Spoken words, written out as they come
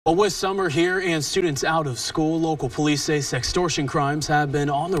Well, with summer here and students out of school, local police say sextortion crimes have been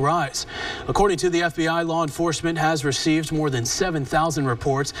on the rise. According to the FBI, law enforcement has received more than 7,000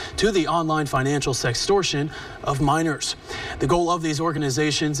 reports to the online financial sextortion of minors. The goal of these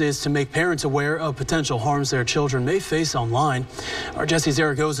organizations is to make parents aware of potential harms their children may face online. Our Jesse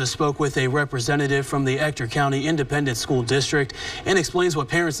Zaragoza spoke with a representative from the Ector County Independent School District and explains what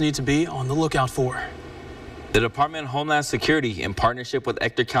parents need to be on the lookout for. The Department of Homeland Security, in partnership with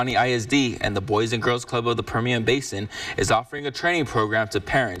Ector County ISD and the Boys and Girls Club of the Permian Basin, is offering a training program to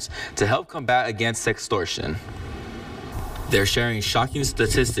parents to help combat against sextortion. They're sharing shocking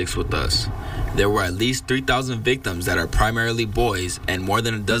statistics with us. There were at least 3,000 victims that are primarily boys and more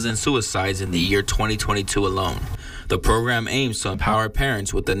than a dozen suicides in the year 2022 alone. The program aims to empower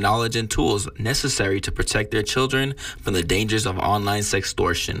parents with the knowledge and tools necessary to protect their children from the dangers of online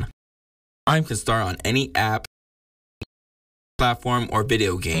sextortion. Crime can start on any app, platform, or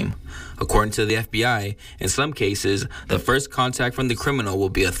video game. According to the FBI, in some cases, the first contact from the criminal will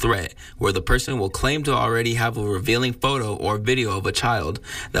be a threat, where the person will claim to already have a revealing photo or video of a child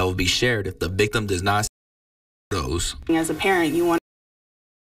that will be shared if the victim does not see those. As a parent, you want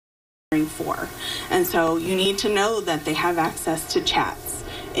for, and so you need to know that they have access to chats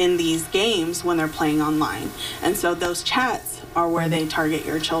in these games when they're playing online, and so those chats are where they target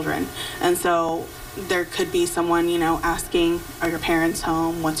your children. And so there could be someone, asking, are your parents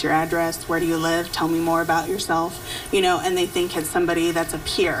home? What's your address? Where do you live? Tell me more about yourself, and they think it's somebody that's a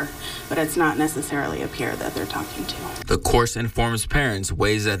peer, but it's not necessarily a peer that they're talking to. The course informs parents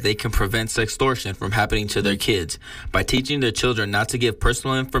ways that they can prevent sextortion from happening to their kids by teaching their children not to give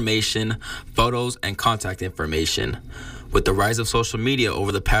personal information, photos, and contact information. With the rise of social media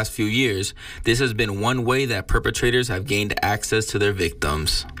over the past few years, this has been one way that perpetrators have gained access to their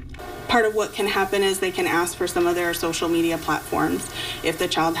victims. Part of what can happen is they can ask for some of their social media platforms. If the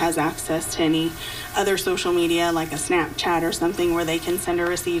child has access to any other social media, like a Snapchat or something where they can send or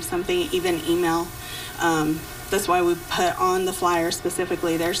receive something, even email. That's why we put on the flyer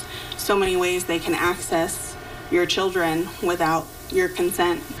specifically. There's so many ways they can access your children without your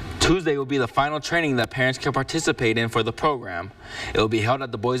consent. Tuesday will be the final training that parents can participate in for the program. It will be held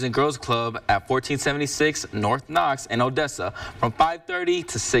at the Boys and Girls Club at 1476 North Knox in Odessa from 5:30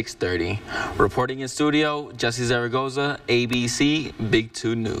 to 6:30. Reporting in studio, Jesse Zaragoza, ABC Big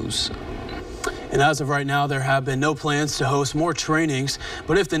 2 News. And as of right now, there have been no plans to host more trainings,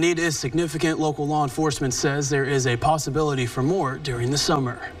 but if the need is significant, local law enforcement says there is a possibility for more during the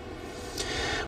summer.